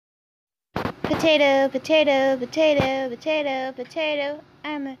Potato, potato, potato, potato, potato.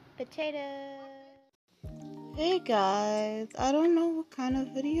 I'm a potato. Hey guys, I don't know what kind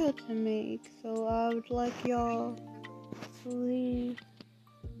of video to make, so I would like y'all to leave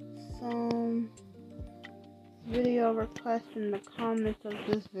some video requests in the comments of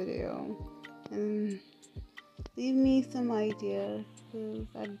this video. And leave me some ideas, because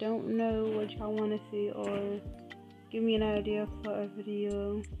I don't know what y'all want to see, or give me an idea for a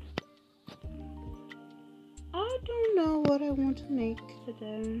video. I don't know what I want to make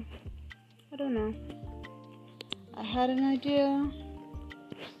today. I don't know. I had an idea,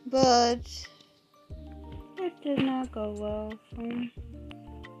 but it did not go well. So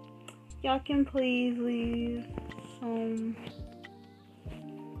y'all can please leave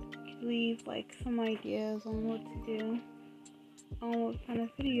some ideas on what to do, on what kind of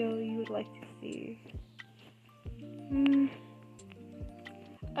video you would like to see.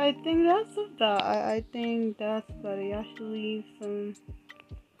 I think that's about it. Y'all should leave some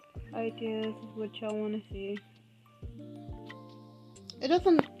ideas of what y'all want to see. It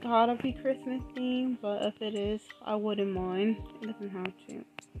doesn't gotta be Christmas themed, but if it is, I wouldn't mind. It doesn't have to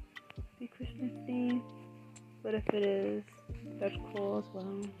be Christmas themed, but if it is, that's cool as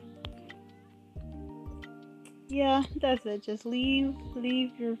well. Yeah, that's it. Just leave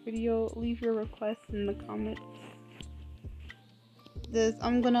your requests in the comments.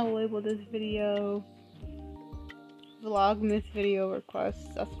 I'm gonna label this video Vlogmas video requests.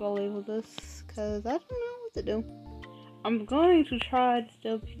 That's what I'll label this, cause I don't know what to do. I'm going to try to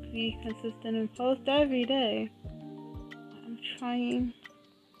still be consistent and post every day. I'm trying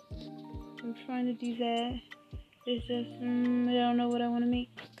to do that. It's just I don't know what I want to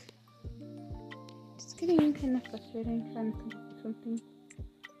make. It's getting kind of frustrating trying to come up with something,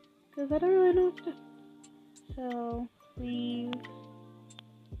 cause I don't really know what to do. So leave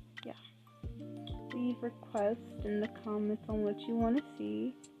requests in the comments on what you want to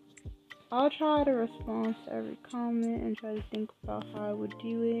see. I'll try to respond to every comment and try to think about how I would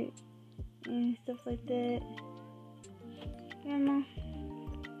do it and stuff like that.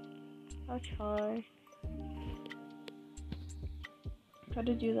 I'll try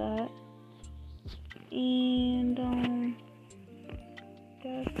to do that. And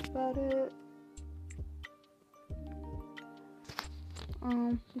that's about it.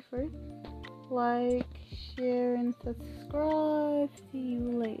 First, like, share, and subscribe. See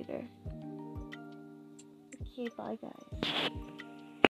you later. Okay, bye guys.